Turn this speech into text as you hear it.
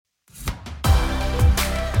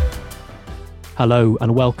Hello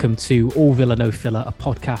and welcome to All Villa No Filler, a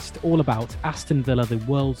podcast all about Aston Villa, the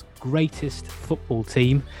world's greatest football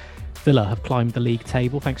team. Villa have climbed the league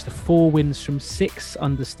table thanks to 4 wins from 6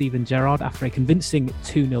 under Steven Gerrard after a convincing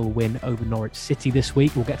 2-0 win over Norwich City this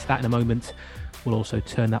week. We'll get to that in a moment. We'll also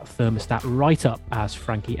turn that thermostat right up as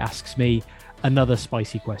Frankie asks me another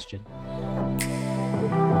spicy question.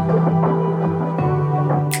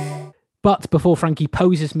 But before Frankie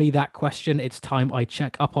poses me that question, it's time I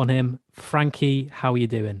check up on him. Frankie, how are you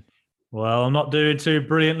doing? Well, I'm not doing too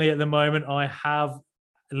brilliantly at the moment. I have,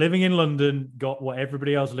 living in London, got what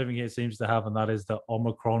everybody else living here seems to have, and that is the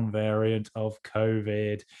Omicron variant of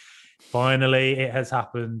COVID. Finally, it has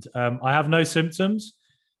happened. I have no symptoms,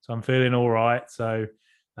 so I'm feeling all right. So,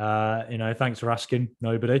 thanks for asking,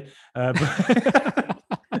 nobody. I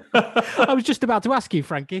was just about to ask you,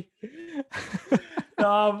 Frankie.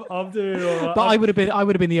 No, I'm doing all right. But I would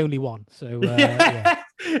have been the only one. So yeah.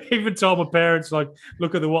 Even told my parents, like,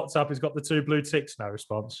 look at the WhatsApp, he's got the 2 blue ticks, no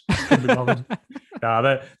response.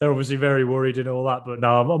 They're obviously very worried and all that, but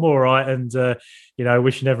no, I'm all right. And,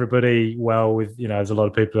 wishing everybody well with, there's a lot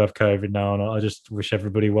of people who have COVID now, and I just wish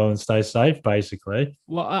everybody well and stay safe, basically.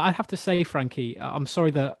 Well, I have to say, Frankie, I'm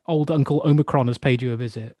sorry that old Uncle Omicron has paid you a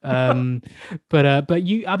visit. But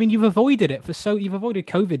you've avoided it you've avoided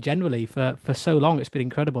COVID generally for so long. It's been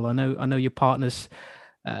incredible. I know your partner's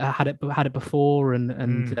had it before,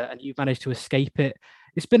 and you've managed to escape it.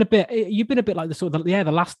 You've been a bit like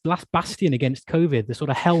the last bastion against COVID, the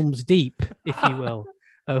sort of Helm's Deep, if you will,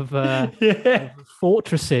 of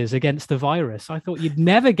fortresses against the virus. I thought you'd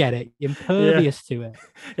never get it, impervious to it.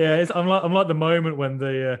 Yeah, I'm like the moment when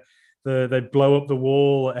they blow up the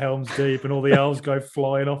wall at Helm's Deep and all the elves go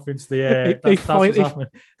flying off into the air. That's what's happening.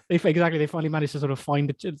 They finally managed to sort of find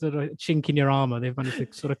a chink in your armor. They've managed to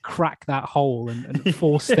sort of crack that hole and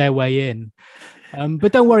force their way in.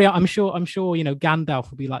 But don't worry, I'm sure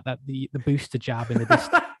Gandalf will be like that, the booster jab in the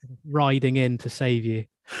distance, riding in to save you.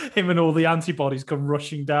 Him and all the antibodies come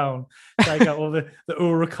rushing down, take out all the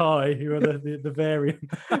Urukai, who are the variant.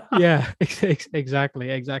 Yeah,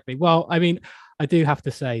 exactly. Well, I mean, I do have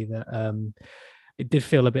to say that it did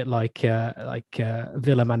feel a bit like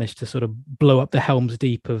Villa managed to sort of blow up the Helm's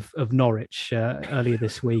Deep of Norwich earlier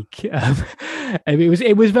this week.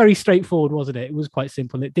 It was very straightforward, wasn't it? It was quite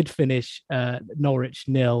simple. It did finish Norwich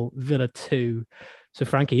 0, Villa 2. So,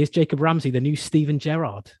 Frankie, is Jacob Ramsey the new Steven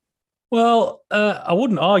Gerrard? Well, I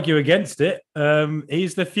wouldn't argue against it.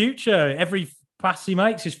 He's the future. Every pass he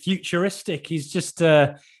makes is futuristic. He's just,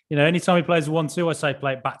 anytime he plays a 1-2, I say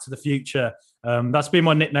play it back to the future. That's been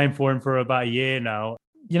my nickname for him for about a year now.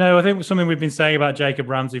 I think something we've been saying about Jacob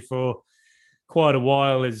Ramsey for quite a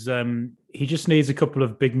while is he just needs a couple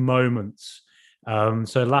of big moments.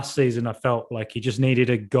 So last season, I felt like he just needed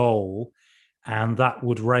a goal, and that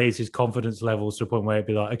would raise his confidence levels to a point where it'd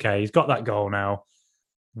be like, okay, he's got that goal now.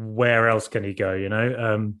 Where else can he go,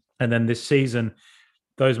 And then this season,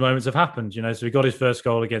 those moments have happened, So he got his first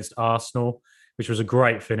goal against Arsenal, which was a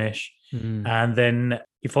great finish. Mm. And then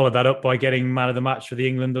he followed that up by getting man of the match for the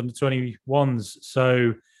England under-21s.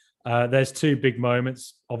 So there's 2 big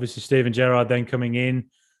moments. Obviously, Steven Gerrard then coming in,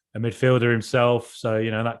 a midfielder himself. So,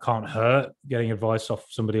 that can't hurt, getting advice off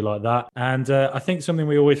somebody like that. And I think something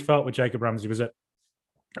we always felt with Jacob Ramsey was that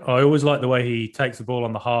I always like the way he takes the ball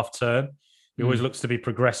on the half turn. He always looks to be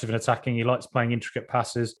progressive and attacking. He likes playing intricate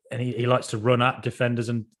passes, and he likes to run at defenders.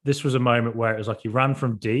 And this was a moment where it was like he ran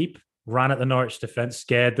from deep, ran at the Norwich defence,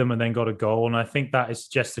 scared them, and then got a goal. And I think that is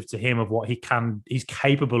suggestive to him of what he's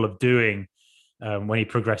capable of doing when he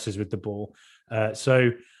progresses with the ball.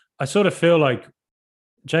 So I sort of feel like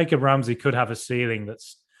Jacob Ramsey could have a ceiling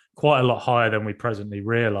that's quite a lot higher than we presently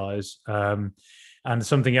realise. And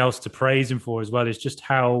something else to praise him for as well is just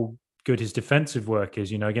how good his defensive work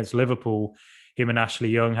is. Against Liverpool, him and Ashley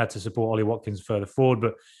Young had to support Ollie Watkins further forward,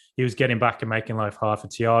 but he was getting back and making life hard for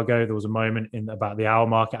Thiago. There was a moment in about the hour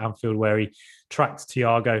mark at Anfield where he tracked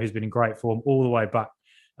Thiago, who's been in great form, all the way back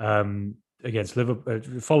against Liverpool,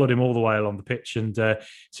 followed him all the way along the pitch, and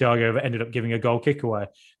Thiago ended up giving a goal kick away,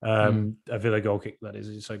 a Villa goal kick, that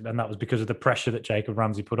is. And that was because of the pressure that Jacob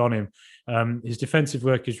Ramsey put on him. His defensive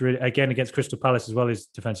work is really, again, against Crystal Palace as well, his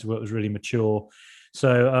defensive work was really mature.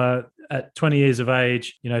 So at 20 years of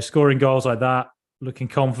age, scoring goals like that, looking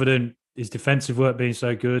confident, his defensive work being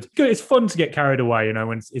so good. It's fun to get carried away,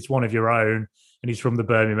 when it's one of your own and he's from the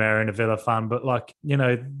Birmingham area and a Villa fan. But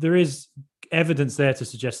there is evidence there to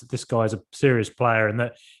suggest that this guy is a serious player and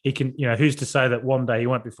that he can, who's to say that one day he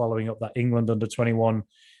won't be following up that England under-21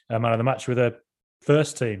 man of the match with a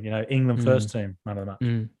first team, England first team man of the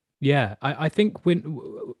match. Yeah, I think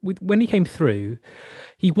when he came through,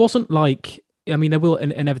 he wasn't like I mean, there will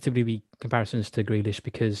inevitably be comparisons to Grealish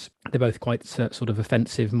because they're both quite sort of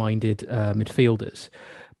offensive-minded midfielders.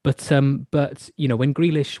 But you know, when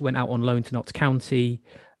Grealish went out on loan to Notts County,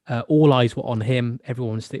 all eyes were on him.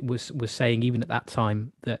 Everyone was saying, even at that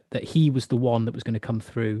time, that he was the one that was going to come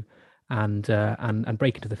through and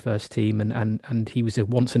break into the first team, and he was a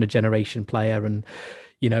once in a generation player, and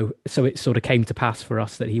you know, so it sort of came to pass for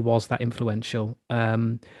us that he was that influential.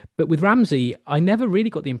 But with Ramsey, I never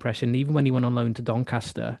really got the impression, even when he went on loan to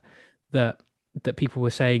Doncaster, that people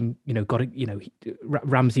were saying, you know, got to, you know,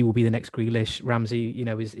 Ramsey will be the next Grealish. Ramsey, you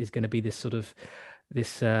know, is going to be this sort of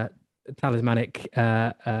this talismanic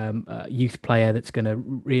youth player that's going to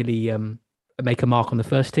really make a mark on the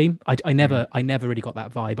first team. I never really got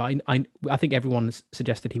that vibe. I think everyone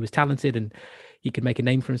suggested he was talented and he could make a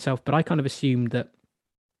name for himself, but I kind of assumed that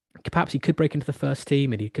perhaps he could break into the first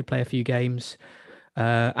team and he could play a few games.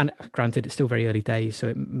 And granted, it's still very early days, so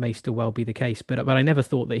it may still well be the case. But I never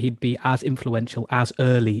thought that he'd be as influential as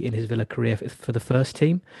early in his Villa career for the first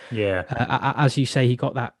team. Yeah. As you say, he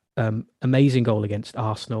got that amazing goal against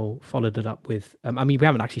Arsenal, followed it up with. I mean, we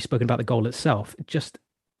haven't actually spoken about the goal itself. Just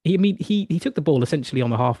he took the ball essentially on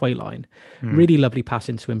the halfway line. Really lovely pass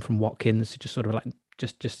into him from Watkins, just sort of like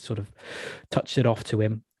just sort of touched it off to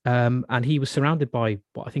him. And he was surrounded by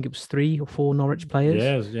what I think it was 3 or 4 Norwich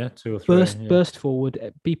players. Yeah, 2 or 3. Burst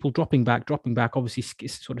forward, people dropping back. Obviously,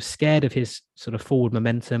 sort of scared of his sort of forward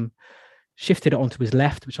momentum. Shifted it onto his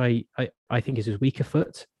left, which I think is his weaker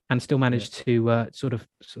foot, and still managed to sort of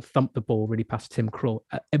thump the ball really past Tim Krul.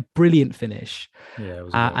 A brilliant finish, yeah, it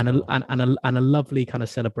was and a lovely kind of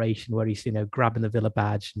celebration where he's, you know, grabbing the Villa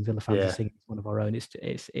badge and Villa fans are singing one of our own.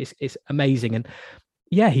 It's amazing. And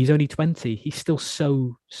yeah, he's only 20. He's still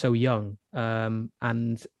so young.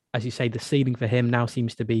 And as you say, the ceiling for him now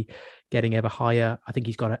seems to be getting ever higher. I think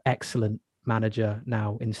he's got an excellent manager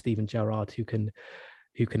now in Steven Gerrard who can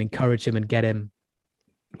encourage him and get him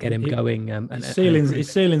going.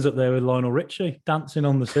 His ceiling's up there with Lionel Richie dancing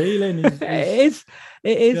on the ceiling. It's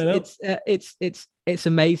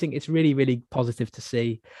amazing. It's really, really positive to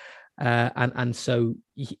see. And so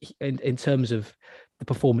in terms of the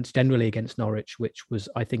performance generally against Norwich, which was,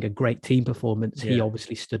 I think, a great team performance, he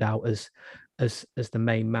obviously stood out as the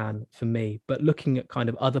main man for me. But looking at kind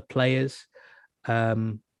of other players,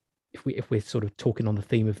 if we're sort of talking on the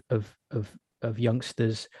theme of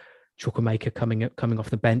youngsters, Chukwuemeka coming off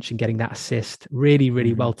the bench and getting that assist, really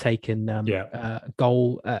well taken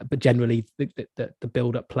goal. But generally the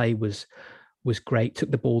build up play was great. Took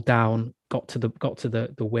the ball down, got to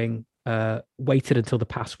the wing, waited until the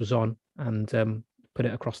pass was on, and put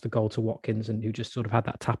it across the goal to Watkins, and who just sort of had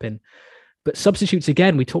that tap in. But substitutes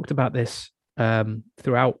again, we talked about this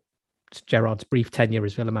throughout Gerrard's brief tenure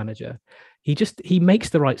as Villa manager. He makes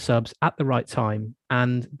the right subs at the right time,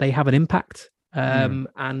 and they have an impact. And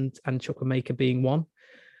Chukwuemeka being one.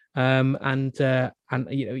 And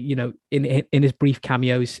you know, in his brief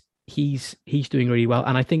cameos, he's doing really well,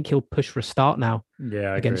 and I think he'll push for a start now.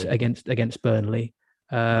 Yeah, against Burnley.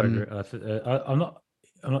 I agree.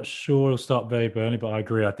 I'm not sure he'll start very Burnley, but I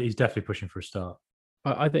agree. I think he's definitely pushing for a start.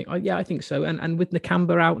 I think so. And with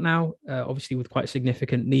Nakamba out now, obviously with quite a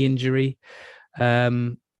significant knee injury,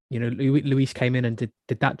 you know, Luis came in and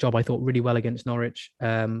did that job, I thought, really well against Norwich.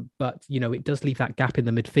 But you know, it does leave that gap in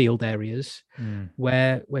the midfield areas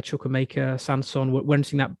where Chukwuemeka, Sanson, we're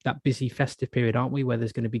entering that busy festive period, aren't we? Where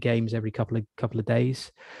there's going to be games every couple of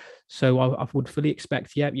days. So I would fully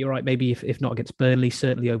expect, you're right. Maybe if not against Burnley,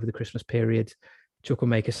 certainly over the Christmas period,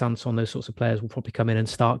 Chukwuemeka, Sanson, those sorts of players will probably come in and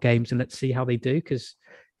start games, and let's see how they do, because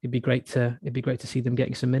it'd be great to see them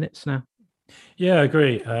getting some minutes now. Yeah, I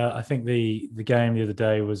agree. I think the game the other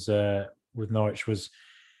day was with Norwich was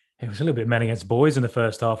a little bit men against boys in the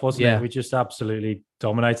first half, wasn't it? We just absolutely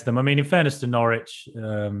dominated them. I mean, in fairness to Norwich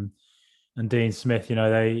and Dean Smith, you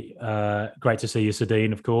know, they great to see you,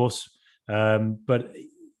 Dean, of course, but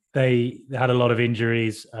they had a lot of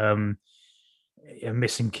injuries,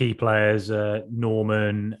 missing key players,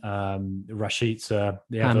 Norman, Rashica,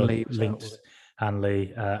 Hanley, linked.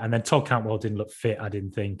 Hanley, and then Todd Cantwell didn't look fit, I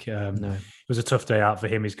didn't think. No. It was a tough day out for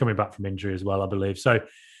him. He's coming back from injury as well, I believe. So,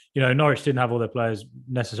 you know, Norwich didn't have all their players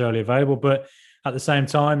necessarily available, but at the same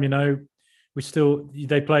time, you know,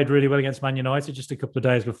 they played really well against Man United just a couple of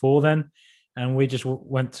days before then, and we just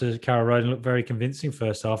went to Carrow Road and looked very convincing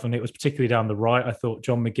first half, and it was particularly down the right. I thought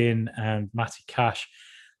John McGinn and Matty Cash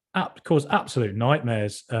caused absolute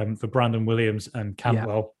nightmares for Brandon Williams and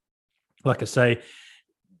Cantwell. Yeah. Like I say,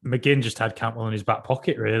 McGinn just had Cantwell in his back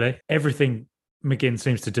pocket, really. Everything McGinn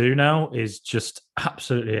seems to do now is just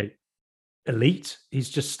absolutely elite. He's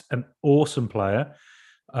just an awesome player.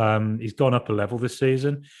 He's gone up a level this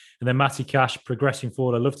season. And then Matty Cash progressing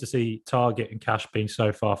forward. I love to see Targett and Cash being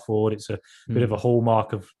so far forward. It's a bit of a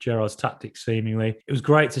hallmark of Gerrard's tactics, seemingly. It was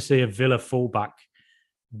great to see a Villa fullback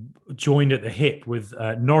joined at the hip with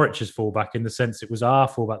Norwich's fullback, in the sense it was our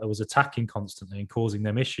fullback that was attacking constantly and causing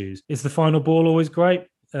them issues. Is the final ball always great?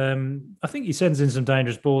 I think he sends in some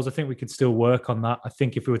dangerous balls. I think we could still work on that. I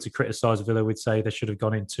think if we were to criticise Villa, we'd say they should have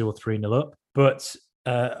gone in 2 or 3-0 up. But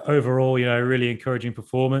overall, really encouraging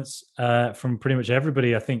performance from pretty much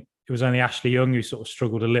everybody. I think it was only Ashley Young who sort of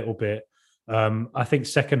struggled a little bit. I think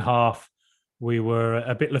second half we were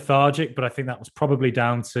a bit lethargic, but I think that was probably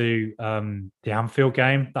down to the Anfield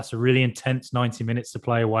game. That's a really intense 90 minutes to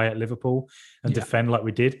play away at Liverpool and defend like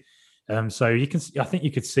we did. So I think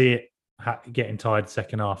you could see it getting tired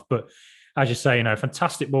second half. But as you say,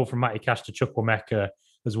 fantastic ball from Matty Cash to Chukwuemeka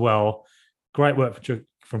as well. Great work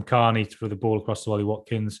from Carney for the ball across to Ollie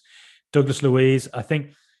Watkins. Douglas Luiz, I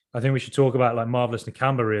think we should talk about like Marvelous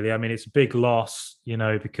Nakamba, really. I mean, it's a big loss,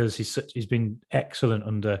 because he's been excellent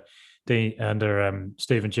under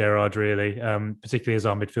Steven Gerrard, really, particularly as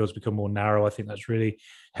our midfield's become more narrow. I think that's really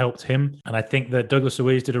helped him. And I think that Douglas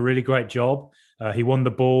Luiz did a really great job. He won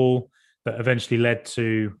the ball that eventually led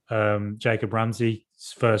to Jacob Ramsey's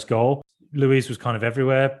first goal. Luiz was kind of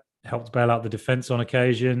everywhere, helped bail out the defence on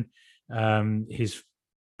occasion. His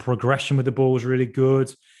progression with the ball was really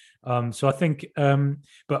good. So I think,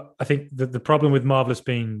 but I think the problem with Marvelous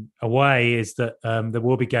being away is that there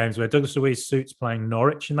will be games where Douglas Luiz suits playing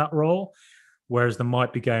Norwich in that role, whereas there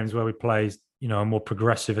might be games where we play, a more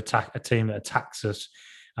progressive a team that attacks us,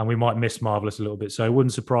 and we might miss Marvelous a little bit. So it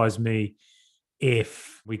wouldn't surprise me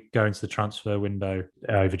if we go into the transfer window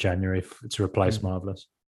over January to replace Marvelous.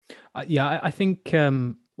 I think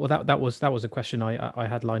that was a question I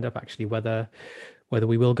had lined up, actually, whether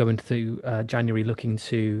we will go into January looking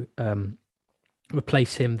to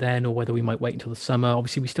replace him then, or whether we might wait until the summer.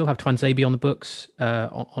 Obviously, we still have Twanzebe on the books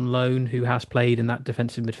on loan, who has played in that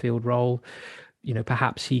defensive midfield role.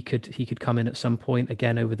 Perhaps he could come in at some point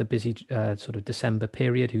again over the busy sort of December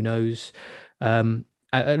period. Who knows?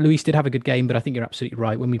 Luis did have a good game, but I think you're absolutely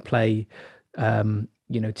right. When we play,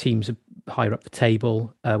 teams higher up the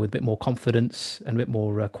table with a bit more confidence and a bit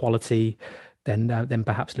more quality, then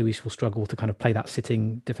perhaps Luis will struggle to kind of play that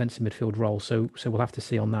sitting defensive midfield role. So we'll have to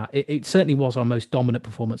see on that. It certainly was our most dominant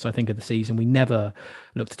performance, I think, of the season. We never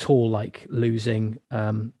looked at all like losing.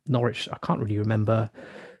 Norwich, I can't really remember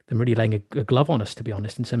them really laying a glove on us, to be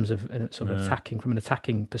honest, in terms of sort of attacking, from an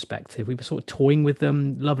attacking perspective. We were sort of toying with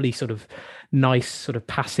them, lovely sort of nice sort of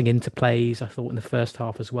passing into plays, I thought, in the first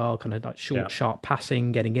half as well, kind of like short, sharp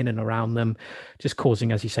passing, getting in and around them, just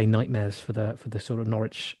causing, as you say, nightmares for the sort of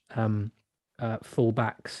Norwich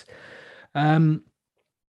fullbacks. And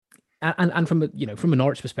from a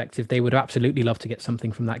Norwich perspective, they would absolutely love to get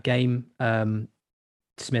something from that game.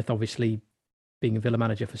 Smith, obviously, being a Villa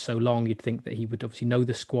manager for so long, you'd think that he would obviously know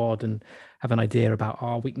the squad and have an idea about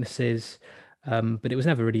our weaknesses. But it was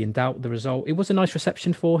never really in doubt, the result. It was a nice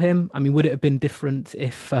reception for him. I mean, would it have been different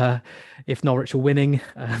if Norwich were winning?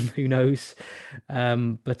 Who knows?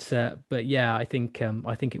 But yeah, I think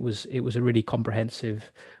it was a really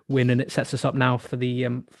comprehensive win, and it sets us up now for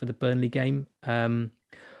the Burnley game. Going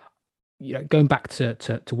back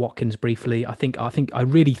to Watkins briefly, I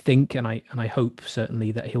really think, and I hope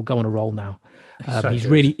certainly, that he'll go on a roll now. He's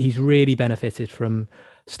really benefited from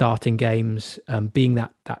starting games, being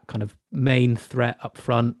that kind of main threat up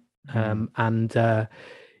front,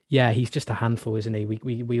 he's just a handful, isn't he?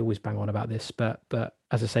 We always bang on about this, but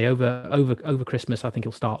as I say, over Christmas, I think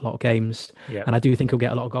he'll start a lot of games, and I do think he'll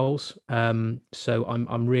get a lot of goals. So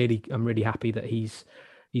I'm really happy that he's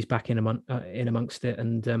back in amongst it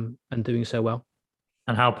and doing so well.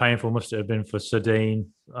 And how painful must it have been for Sardine?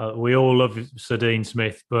 We all love Sardine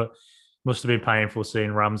Smith, but must have been painful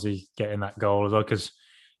seeing Ramsey getting that goal as well, because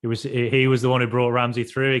he was the one who brought Ramsey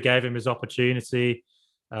through. He gave him his opportunity,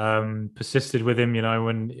 persisted with him,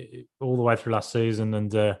 when all the way through last season.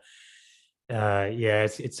 And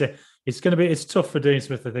it's tough for Dean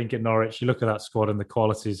Smith, I think, at Norwich. You look at that squad and the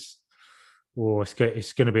qualities.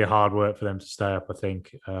 It's going to be hard work for them to stay up, I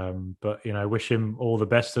think. But wish him all the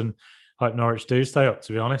best and hope Norwich do stay up,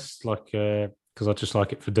 to be honest. Because I just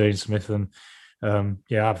like it for Dean Smith, and I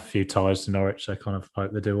have a few ties to Norwich, so I kind of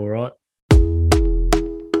hope they do all right.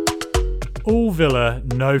 All Villa,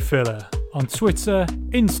 no filler on Twitter,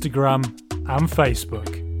 Instagram, and Facebook.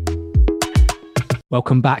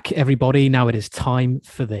 Welcome back, everybody. Now it is time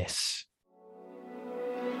for this.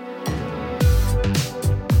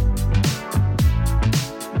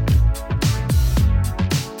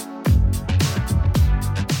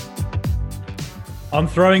 I'm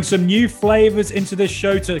throwing some new flavours into this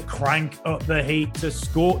show to crank up the heat to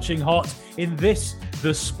scorching hot in this,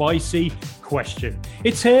 the spicy question.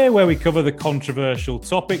 It's here where we cover the controversial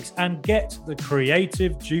topics and get the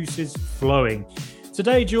creative juices flowing.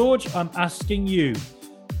 Today, George, I'm asking you,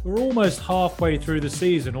 we're almost halfway through the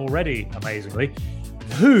season already, amazingly.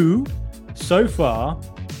 Who, so far,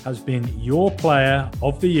 has been your player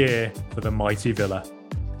of the year for the mighty Villa?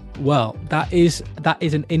 Well, that is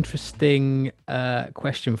an interesting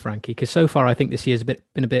question, Frankie, because so far I think this year's been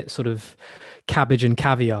a bit sort of cabbage and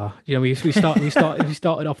caviar. You know, we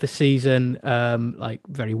started off the season like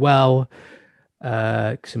very well,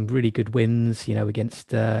 some really good wins. You know,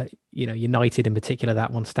 against United in particular.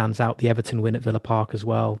 That one stands out. The Everton win at Villa Park as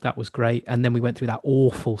well. That was great. And then we went through that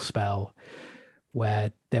awful spell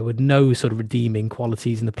where there were no sort of redeeming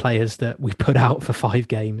qualities in the players that we put out for 5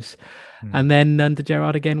 games. And then under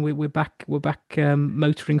Gerrard again, we're back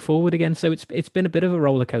motoring forward again. So it's been a bit of a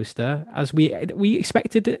roller coaster, as we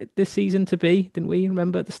expected this season to be, didn't we?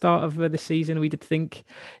 Remember at the start of this season, we did think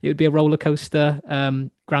it would be a roller coaster.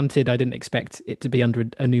 Granted, I didn't expect it to be under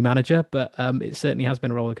a new manager, but it certainly has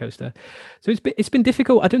been a roller coaster. So it's been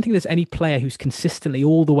difficult. I don't think there's any player who's consistently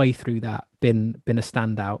all the way through that been a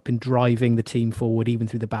standout, been driving the team forward even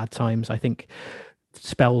through the bad times. I think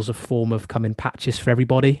spells of form have come in patches for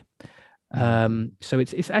everybody. So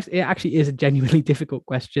it actually is a genuinely difficult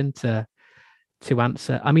question to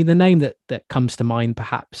answer. I mean, the name that comes to mind,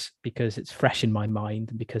 perhaps because it's fresh in my mind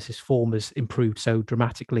and because his form has improved so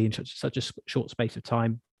dramatically in such a short space of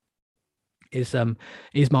time, is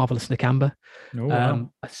Marvelous Nakamba. Oh, wow.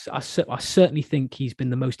 I certainly think he's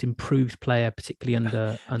been the most improved player, particularly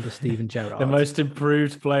under Steven Gerrard. The most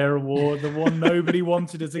improved player award, the one nobody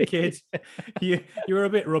wanted as a kid. You were a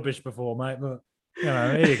bit rubbish before, mate, but you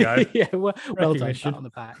know, here you go. Yeah, well done, pat on the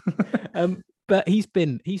back. But he's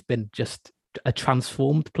been just a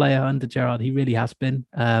transformed player under Gerrard. He really has been.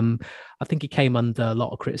 I think he came under a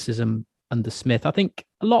lot of criticism under Smith. I think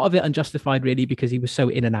a lot of it unjustified, really, because he was so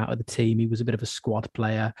in and out of the team. He was a bit of a squad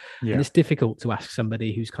player, and it's difficult to ask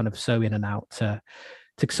somebody who's kind of so in and out to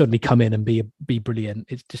suddenly come in and be brilliant.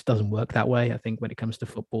 It just doesn't work that way. I think when it comes to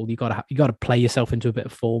football, you got to play yourself into a bit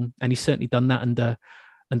of form, and he's certainly done that under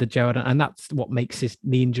Gerrard, and that's what makes his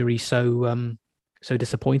knee injury so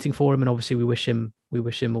disappointing for him. And obviously we wish him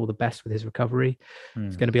all the best with his recovery.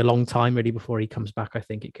 It's going to be a long time really before he comes back. I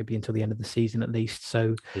think it could be until the end of the season at least.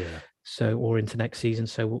 So or into next season.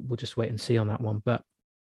 So we'll just wait and see on that one. But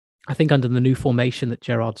I think under the new formation that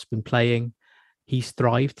Gerrard's been playing, he's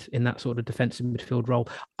thrived in that sort of defensive midfield role.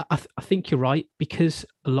 I think you're right, because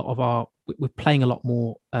a lot of we're playing a lot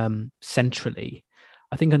more centrally.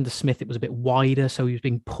 I think under Smith it was a bit wider, so he was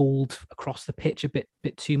being pulled across the pitch a bit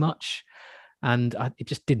too much, and it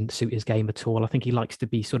just didn't suit his game at all. I think he likes to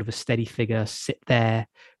be sort of a steady figure, sit there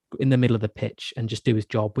in the middle of the pitch and just do his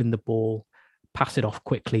job, win the ball, pass it off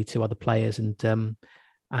quickly to other players, and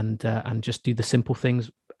just do the simple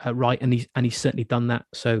things right. And he's certainly done that.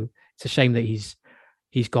 So it's a shame that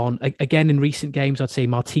he's gone. Again, in recent games, I'd say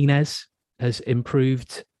Martinez has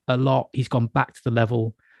improved a lot. He's gone back to the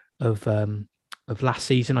level of last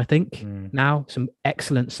season, I think. Now, some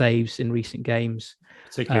excellent saves in recent games,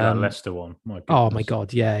 particularly that Leicester one. Oh my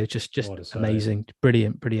God, yeah, it was just amazing,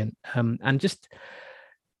 brilliant. And just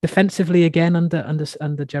defensively again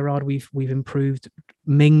under Gerrard, we've improved.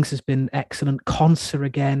 Mings has been excellent. Konsa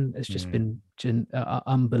again has just been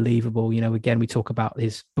unbelievable. You know, again, we talk about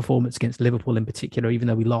his performance against Liverpool in particular, even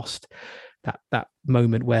though we lost. That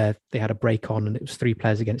moment where they had a break on and it was 3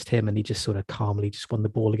 players against him, and he just sort of calmly just won the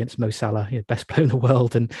ball against Mo Salah, best player in the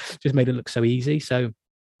world, and just made it look so easy. So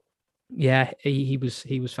yeah, he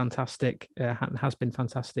was fantastic. Has been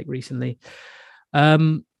fantastic recently.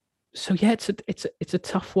 So yeah, it's a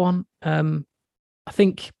tough one. I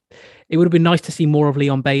think it would have been nice to see more of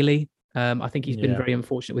Leon Bailey. I think he's been very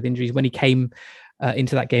unfortunate with injuries. When he came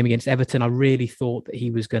into that game against Everton, I really thought that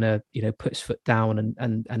he was going to, put his foot down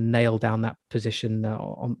and nail down that position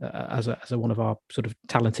as one of our sort of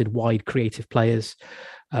talented, wide, creative players.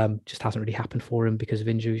 Just hasn't really happened for him because of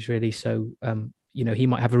injuries, really. So, he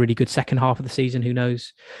might have a really good second half of the season. Who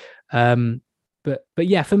knows? But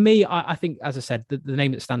yeah, for me, I think, as I said, the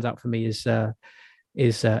name that stands out for me is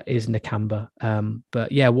Nakamba.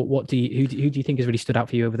 But yeah, who do you think has really stood out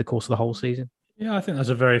for you over the course of the whole season? Yeah, I think that's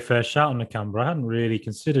a very fair shout on Nakamba. I hadn't really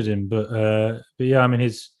considered him, but yeah, I mean,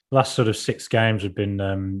 his last sort of 6 games have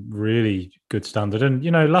been really good standard. And,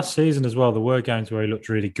 last season as well, there were games where he looked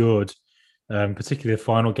really good, particularly the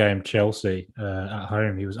final game, Chelsea at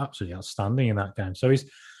home. He was absolutely outstanding in that game. So he's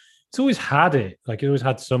always had it, like he always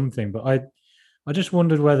had something. But I just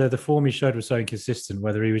wondered whether the form he showed was so inconsistent,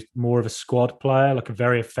 whether he was more of a squad player, like a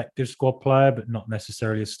very effective squad player, but not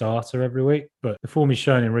necessarily a starter every week. But the form he's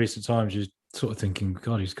shown in recent times, you're sort of thinking,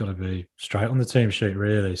 God, he's got to be straight on the team sheet,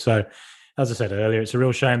 really. So, as I said earlier, it's a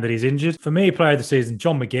real shame that he's injured. For me, player of the season,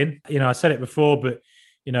 John McGinn. I said it before, but,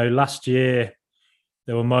 last year,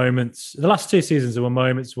 there were moments, the last 2 seasons, there were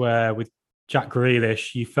moments where with Jack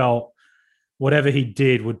Grealish, you felt whatever he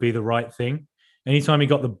did would be the right thing. Anytime he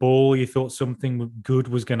got the ball, you thought something good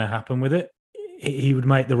was going to happen with it. He would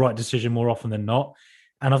make the right decision more often than not.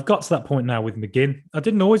 And I've got to that point now with McGinn. I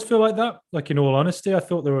didn't always feel like that. Like, in all honesty, I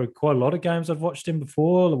thought there were quite a lot of games I've watched him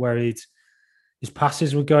before where his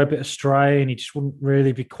passes would go a bit astray and he just wouldn't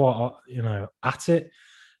really be quite, at it.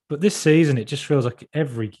 But this season, it just feels like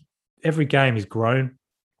every game he's grown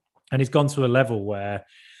and he's gone to a level where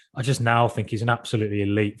I just now think he's an absolutely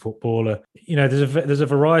elite footballer. There's a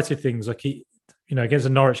variety of things. Like against a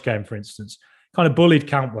Norwich game, for instance, kind of bullied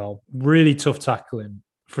Cantwell, really tough tackling,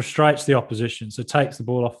 frustrates the opposition, so takes the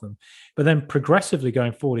ball off them. But then progressively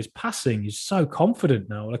going forward, his passing is so confident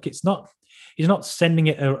now. Like he's not sending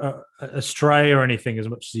it astray or anything as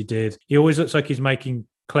much as he did. He always looks like he's making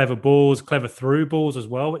clever balls, clever through balls as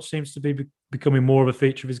well, which seems to be becoming more of a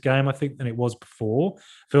feature of his game, I think, than it was before. I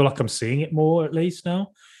feel like I'm seeing it more at least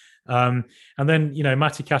now. And then,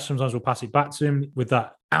 Matty Cash sometimes will pass it back to him with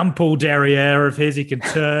that ample derriere of his. He can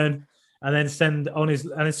turn and then send on his,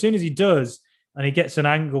 and as soon as he does, and he gets an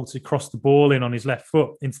angle to cross the ball in on his left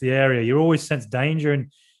foot into the area, you always sense danger. And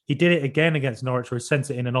he did it again against Norwich, where he sent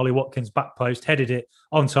it in and Ollie Watkins back post, headed it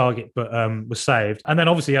on target, but was saved. And then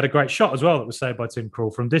obviously he had a great shot as well that was saved by Tim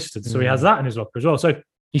Krul from distance. So he has that in his locker as well. So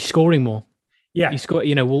he's scoring more. Yeah. He scored,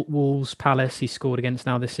 Wolves, Palace, he scored against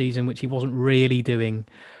now this season, which he wasn't really doing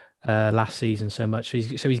last season so much. So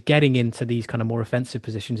he's getting into these kind of more offensive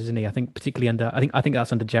positions, isn't he? I think particularly I think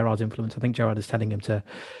that's under Gerrard's influence. I think Gerrard is telling him to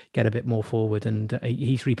get a bit more forward, and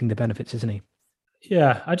he's reaping the benefits, isn't he?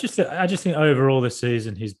 Yeah, I just think overall this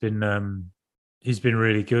season he's been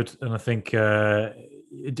really good, and I think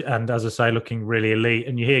and as I say, looking really elite.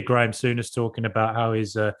 And you hear Graham Souness talking about how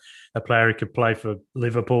he's a player who could play for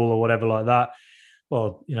Liverpool or whatever like that.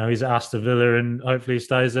 Well, he's at Aston Villa and hopefully he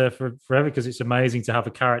stays there forever, because it's amazing to have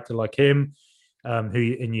a character like him, and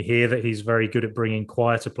you hear that he's very good at bringing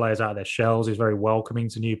quieter players out of their shells. He's very welcoming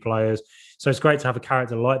to new players. So it's great to have a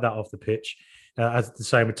character like that off the pitch. As the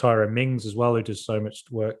same with Tyrone Mings as well, who does so much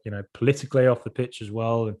work, politically off the pitch as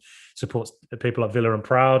well, and supports people like Villa and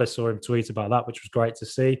Proud. I saw him tweet about that, which was great to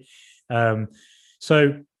see.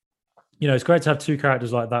 So, it's great to have two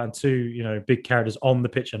characters like that and two, big characters on the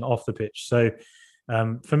pitch and off the pitch. So,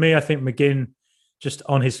 for me, I think McGinn, just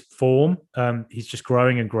on his form, he's just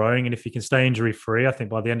growing and growing. And if he can stay injury free, I think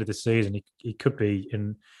by the end of the season, he could be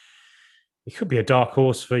a dark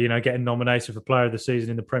horse for, getting nominated for Player of the Season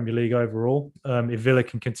in the Premier League overall. If Villa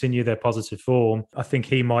can continue their positive form, I think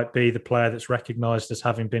he might be the player that's recognised as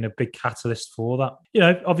having been a big catalyst for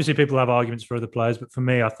that. Obviously people have arguments for other players, but for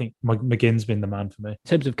me, I think McGinn's been the man for me. In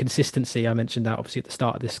terms of consistency, I mentioned that obviously at the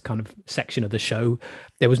start of this kind of section of the show,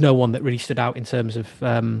 there was no one that really stood out in terms of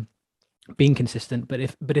being consistent. But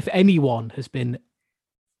if anyone has been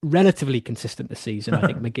relatively consistent this season, I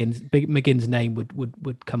think McGinn's name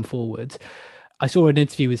would come forward. I saw an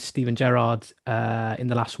interview with Steven Gerrard in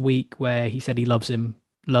the last week where he said he loves him,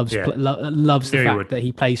 loves the fact that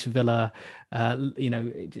he plays for Villa.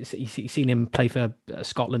 He's seen him play for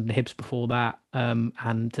Scotland and Hibs before that,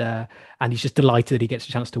 and he's just delighted that he gets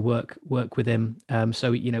a chance to work with him.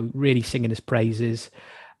 So really singing his praises.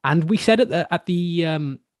 And we said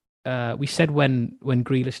we said when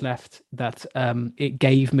Grealish left that it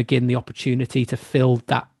gave McGinn the opportunity to fill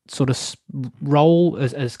that sort of role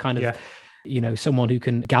as kind of someone who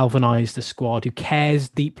can galvanise the squad, who cares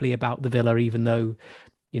deeply about the Villa, even though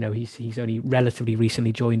he's only relatively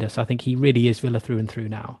recently joined us. I think he really is Villa through and through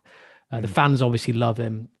now. The fans obviously love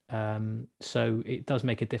him, so it does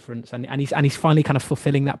make a difference, and he's finally kind of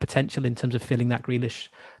fulfilling that potential in terms of filling that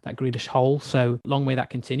Grealish hole. So long may that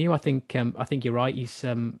continue. I think you're right. He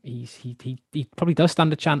probably does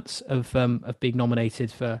stand a chance of being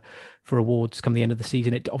nominated for awards come the end of the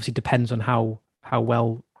season. It obviously depends on how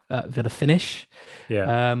well Villa finish.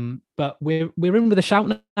 But we're in with a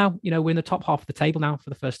shout now. We're in the top half of the table now for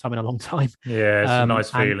the first time in a long time. Yeah, it's a nice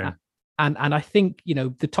feeling. And I think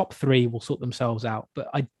the top three will sort themselves out. But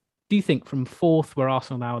I do think from fourth, where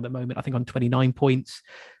Arsenal now at the moment, I think on 29 points,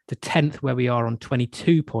 to 10th, where we are on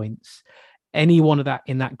 22 points, any one of that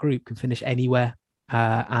in that group can finish anywhere.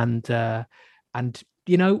 And we're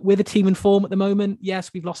the team in form at the moment.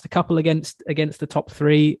 Yes, we've lost a couple against the top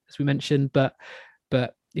three, as we mentioned, but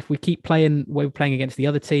if we keep playing where we're playing against the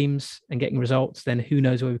other teams and getting results, then who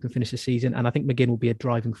knows where we can finish the season. And I think McGinn will be a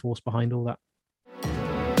driving force behind all that.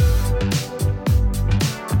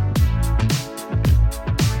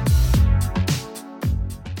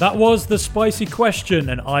 That was the spicy question,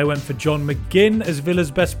 and I went for John McGinn as Villa's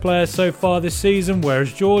best player so far this season,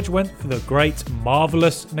 whereas George went for the great,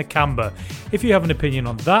 marvellous Nakamba. If you have an opinion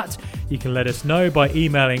on that, you can let us know by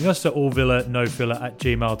emailing us at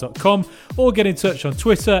allvillanofiller@gmail.com or get in touch on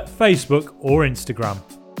Twitter, Facebook or Instagram.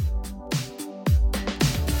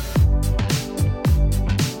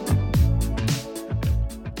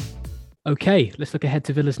 Okay, let's look ahead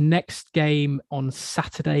to Villa's next game on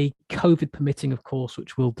Saturday, COVID permitting, of course,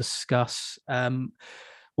 which we'll discuss. We'll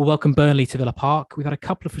welcome Burnley to Villa Park. We've had a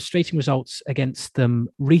couple of frustrating results against them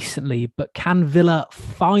recently, but can Villa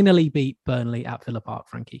finally beat Burnley at Villa Park,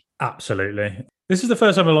 Frankie? Absolutely. This is the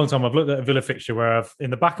first time in a long time I've looked at a Villa fixture where I've,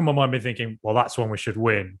 in the back of my mind, been thinking, well, that's one we should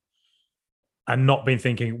win, and not been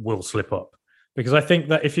thinking we'll slip up. Because I think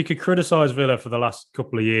that if you could criticise Villa for the last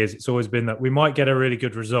couple of years, it's always been that we might get a really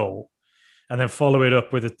good result and then follow it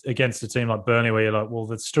up with against a team like Burnley, where you're like, well,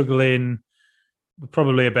 they're struggling, we're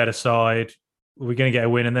probably a better side, we're going to get a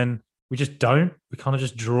win, and then we just don't. We kind of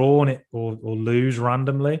just draw on it or lose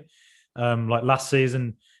randomly. Like last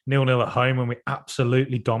season, 0-0 at home when we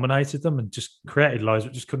absolutely dominated them and just created loads,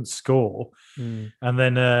 but just couldn't score. And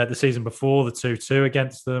then the season before, the 2-2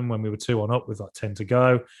 against them when we were 2-1 up with like 10 to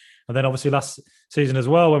go. And then obviously last season as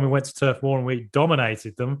well, when we went to Turf Moor and we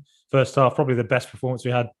dominated them. First half, probably the best performance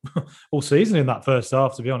we had all season in that first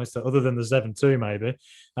half, to be honest, other than the 7-2 maybe.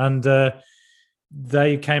 And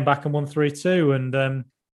they came back and won 3-2. And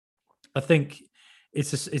I think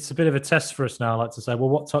it's a bit of a test for us now, like to say, well,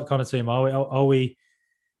 what kind of team are we? Are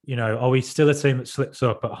we still a team that slips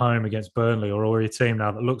up at home against Burnley, or are we a team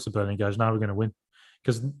now that looks at Burnley and goes, no, we're going to win?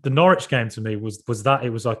 Because the Norwich game to me was that. It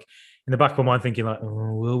was like in the back of my mind thinking like,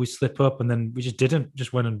 oh, will we slip up? And then we just didn't,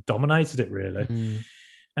 just went and dominated it really.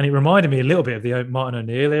 And it reminded me a little bit of the Martin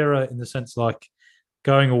O'Neill era in the sense like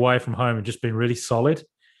going away from home and just being really solid,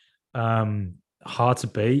 hard to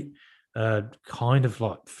beat, kind of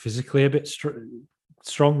like physically a bit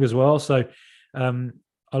strong as well. So I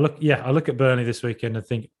look at Burnley this weekend and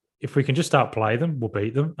think if we can just outplay them, we'll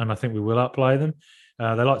beat them. And I think we will outplay them.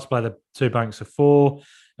 They like to play the two banks of four,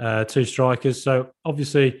 two strikers. So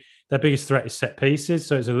obviously their biggest threat is set pieces.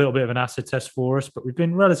 So it's a little bit of an acid test for us, but we've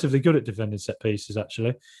been relatively good at defending set pieces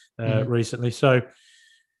actually recently. So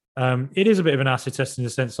it is a bit of an acid test in the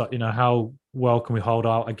sense like, how well can we hold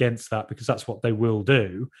out against that? Because that's what they will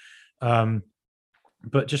do.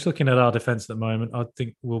 But just looking at our defence at the moment, I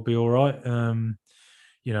think we'll be all right.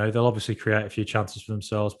 They'll obviously create a few chances for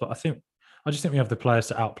themselves, but I just think we have the players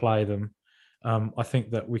to outplay them. I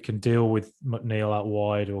think that we can deal with McNeil out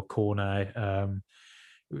wide or Cornet,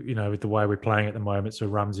 with the way we're playing at the moment. So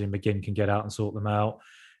Ramsey and McGinn can get out and sort them out,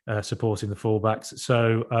 supporting the fullbacks.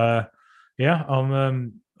 So,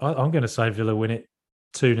 I'm going to say Villa win it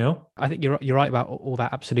 2-0. I think you're right about all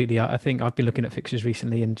that. Absolutely. I think I've been looking at fixtures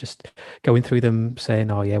recently and just going through them saying,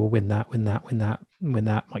 oh yeah, we'll win that,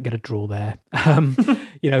 might get a draw there.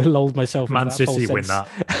 Lulled myself. Man City win that.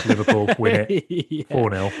 Liverpool win it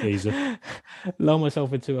 4-0 easy. Lull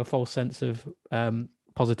myself into a false sense of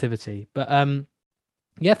positivity. But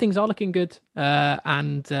things are looking good.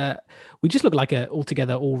 And we just look like a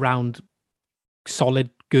altogether all-round solid,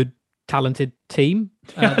 good, talented team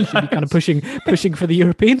that should be kind of pushing for the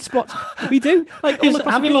European spot. We do. Like,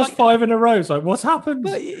 having lost 5 in a row, it's like, what's happened?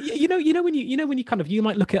 But when you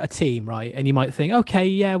might look at a team, right, and you might think, okay,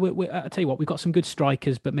 yeah, I tell you what, we've got some good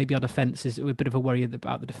strikers, but maybe our defense is a bit of a worry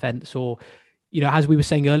about the defense, or as we were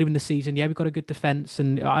saying earlier in the season, yeah, we've got a good defense,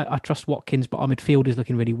 and I trust Watkins, but our midfield is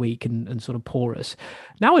looking really weak and sort of porous.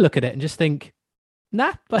 Now I look at it and just think,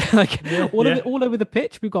 nah, but all over the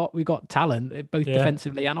pitch, we've got talent, both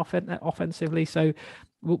defensively and offensively. So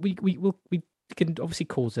we can obviously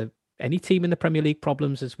cause any team in the Premier League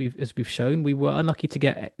problems, as we've shown. We were unlucky to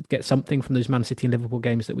get something from those Man City and Liverpool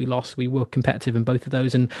games that we lost. We were competitive in both of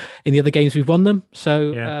those, and in the other games we've won them.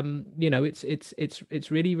 So it's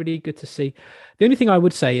really, really good to see. The only thing I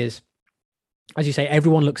would say is, as you say,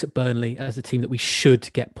 everyone looks at Burnley as a team that we should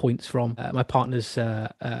get points from. My partner's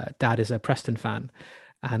dad is a Preston fan,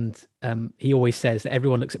 and he always says that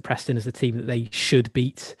everyone looks at Preston as a team that they should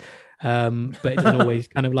beat. But it doesn't always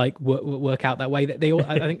kind of like work out that way. That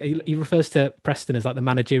I think he refers to Preston as like the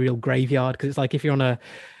managerial graveyard, because it's like if you're on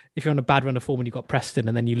if you're on a bad run of form and you've got Preston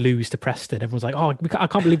and then you lose to Preston, everyone's like, "Oh, I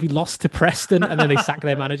can't believe we lost to Preston," and then they sack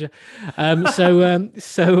their manager.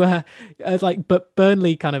 Like, but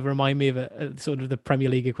Burnley kind of remind me of a sort of the Premier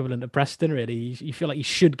League equivalent of Preston. Really, you feel like you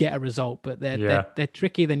should get a result, but they're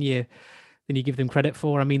trickier than you give them credit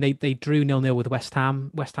for. I mean, they drew 0-0 with West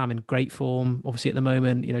Ham. West Ham in great form, obviously at the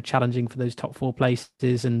moment, challenging for those top four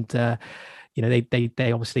places, and they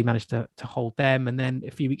obviously managed to hold them. And then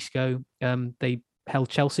a few weeks ago, they held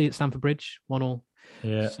Chelsea at Stamford Bridge 1-1.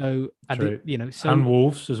 Yeah. So and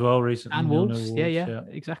Wolves as well recently. And Wolves, yeah,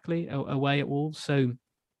 exactly, away at Wolves. So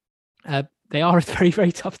they are a very,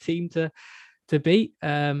 very tough team to beat.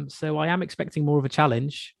 So I am expecting more of a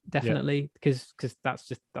challenge, definitely, because that's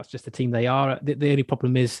just the team they are. The only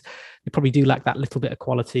problem is they probably do lack that little bit of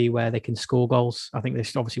quality where they can score goals. I think they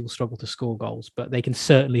obviously will struggle to score goals, but they can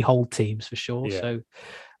certainly hold teams for sure. Yeah. So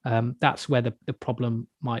that's where the problem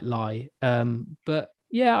might lie. But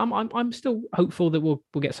yeah, I'm still hopeful that we'll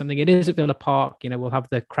get something. It is at Villa Park, we'll have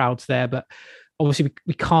the crowds there, but obviously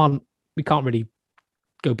we can't really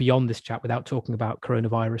go beyond this chat without talking about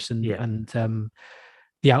coronavirus and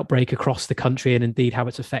the outbreak across the country, and indeed how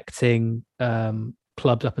it's affecting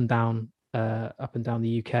clubs up and down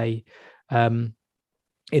the UK.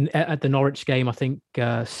 At the Norwich game, I think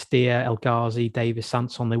Steer, El Ghazi, Davis,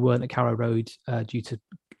 Sanson, they weren't at Carrow Road due to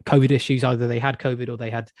COVID issues. Either they had COVID or they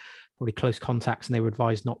had probably close contacts, and they were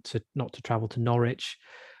advised not to travel to Norwich.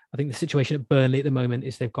 I think the situation at Burnley at the moment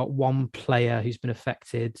is they've got one player who's been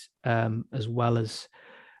affected, as well as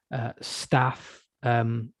staff.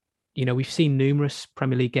 We've seen numerous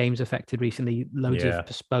Premier League games affected recently, loads of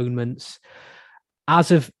postponements.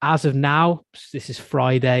 As of now, this is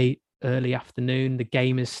Friday, early afternoon, the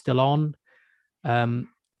game is still on.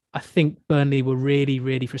 I think Burnley were really,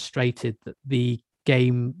 really frustrated that the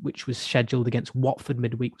game, which was scheduled against Watford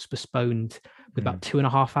midweek, was postponed with about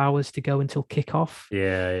 2.5 hours to go until kickoff.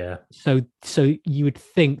 Yeah. So you would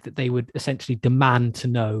think that they would essentially demand to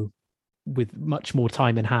know, with much more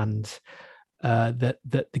time in hand, that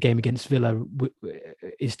the game against Villa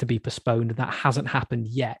is to be postponed. That hasn't happened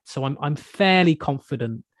yet, so I'm fairly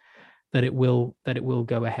confident that it will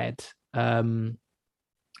go ahead.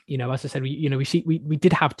 As I said, we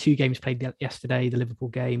did have 2 games played yesterday: the Liverpool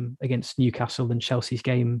game against Newcastle and Chelsea's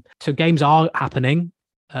game. So games are happening.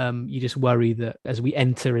 You just worry that as we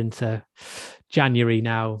enter into January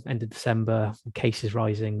now, end of December, cases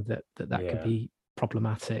rising, that could be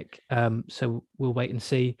problematic. So we'll wait and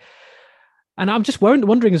see. And I'm just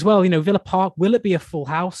wondering as well, Villa Park, will it be a full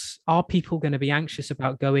house? Are people going to be anxious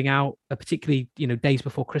about going out, particularly, days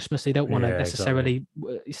before Christmas? They don't want to necessarily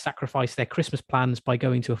sacrifice their Christmas plans by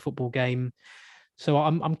going to a football game. So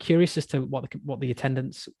I'm curious as to what the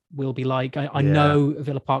attendance will be like. I know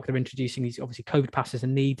Villa Park, they're introducing these, obviously COVID passes are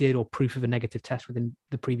needed, or proof of a negative test within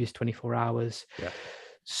the previous 24 hours. Yeah.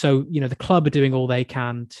 So, the club are doing all they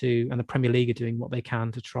can and the Premier League are doing what they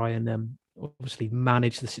can to try and obviously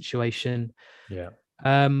manage the situation. Yeah.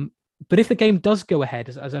 But if the game does go ahead,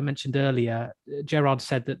 as I mentioned earlier, Gerrard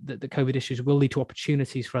said that the COVID issues will lead to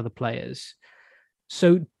opportunities for other players.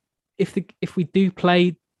 So if we do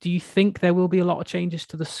play, do you think there will be a lot of changes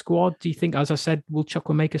to the squad? Do you think, as I said, will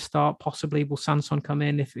Chukwuemeka start? Possibly will Sanson come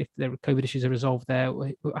in if the COVID issues are resolved there?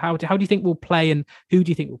 How do you think we'll play, and who do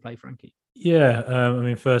you think will play, Frankie? Yeah,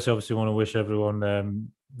 first, I obviously want to wish everyone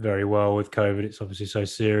very well with COVID. It's obviously so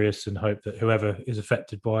serious, and hope that whoever is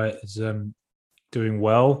affected by it is doing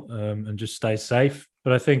well and just stay safe.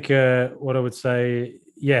 But I think what I would say,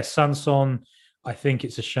 Sanson, I think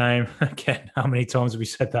it's a shame. Again, how many times have we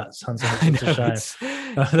said that? Sanson, it's a shame.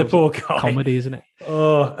 The poor guy. Comedy, isn't it?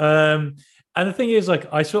 And the thing is,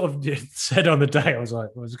 I sort of said on the day, I was like,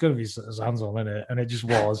 well, it's going to be Sanson, isn't it? And it just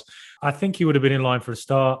was. I think he would have been in line for a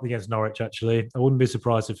start against Norwich, actually. I wouldn't be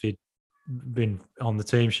surprised if he'd been on the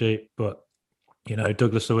team sheet, but,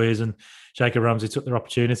 Douglas Luiz and Jacob Ramsey took their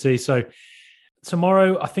opportunity. So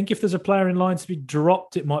tomorrow, I think if there's a player in line to be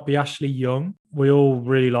dropped, it might be Ashley Young. We all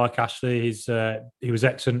really like Ashley. He was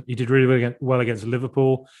excellent. He did really well against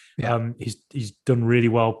Liverpool. Yeah. He's done really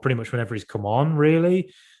well pretty much whenever he's come on,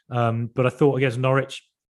 really. But I thought against Norwich,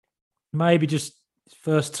 maybe just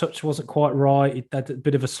first touch wasn't quite right. He had a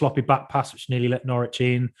bit of a sloppy back pass, which nearly let Norwich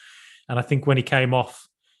in. And I think when he came off,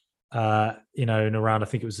 in around, I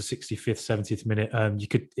think it was the 65th, 70th minute,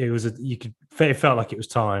 it felt like it was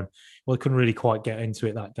time. Well, I couldn't really quite get into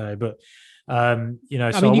it that day. But I mean,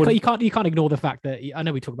 you can't ignore the fact that I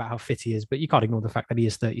know we talk about how fit he is, but you can't ignore the fact that he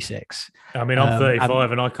is 36. I mean, I'm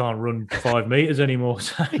 35 and I can't run 5 meters anymore.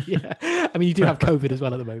 So. Yeah, I mean, you do have COVID as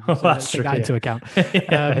well at the moment. So that's take true, that into account.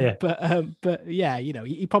 yeah. But yeah,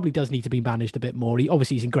 he probably does need to be managed a bit more. He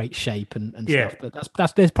obviously he's in great shape and yeah. stuff.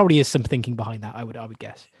 But there's probably is some thinking behind that. I would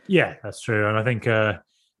guess. Yeah, that's true. And I think,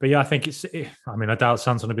 but yeah, I think I mean, I doubt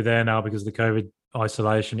Sanson will be there now because of the COVID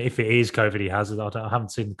isolation. If it is COVID he has, I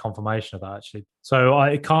haven't seen the confirmation of that actually.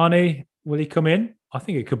 So Carney, will he come in? I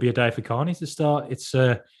think it could be a day for Carney to start. It's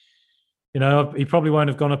he probably won't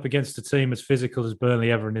have gone up against a team as physical as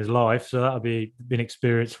Burnley ever in his life, so that'll be an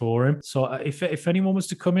experience for him. So if anyone was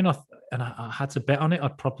to come in, and I had to bet on it,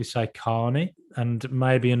 I'd probably say Carney, and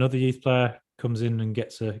maybe another youth player comes in and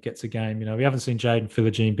gets a game. We haven't seen Jaden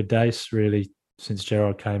Philogene-Bidace really since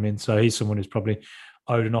Gerrard came in, so he's someone who's probably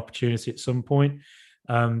owed an opportunity at some point.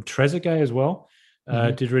 Trezeguet as well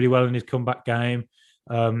did really well in his comeback game,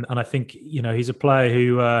 and I think he's a player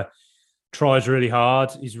who tries really hard.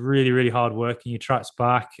 He's really, really hard working. He tracks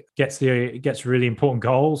back, gets really important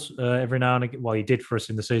goals every now and again. Well, he did for us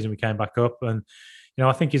in the season we came back up, and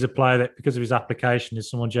I think he's a player that, because of his application, is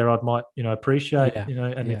someone Gerrard might appreciate. I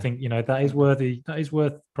think that is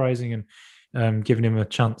worth praising and giving him a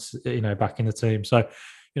chance back in the team. So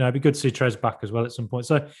it'd be good to see Trez back as well at some point.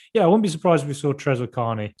 So yeah, I wouldn't be surprised if we saw Trez or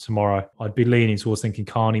Carney tomorrow. I'd be leaning towards thinking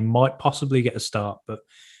Carney might possibly get a start, but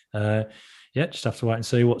just have to wait and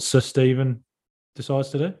see what Sir Stephen decides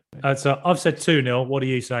to do. So I've said 2-0. What are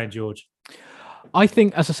you saying, George? I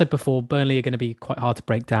think, as I said before, Burnley are going to be quite hard to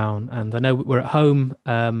break down, and I know we're at home,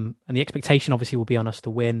 and the expectation obviously will be on us to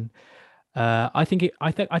win. I don't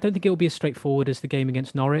think it will be as straightforward as the game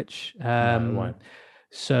against Norwich. No, it won't.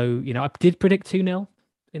 So I did predict 2-0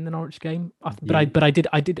 in the Norwich game, but I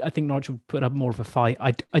think Norwich will put up more of a fight.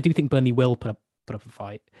 I do think Burnley will put up a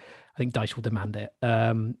fight. I think Dyche will demand it.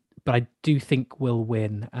 But I do think we'll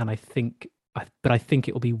win, and I think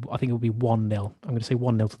it will be 1-0. I'm going to say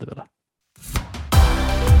 1-0 to the Villa.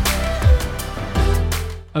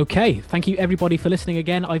 Okay, thank you everybody for listening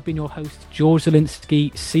again. I've been your host, George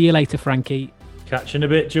Zielinski. See you later, Frankie. Catch you in a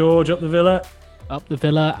bit, George. Up the Villa. Up the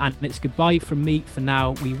Villa, and it's goodbye from me for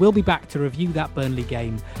now. We will be back to review that Burnley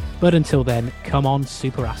game, but until then, come on,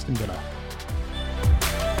 Super Aston Villa.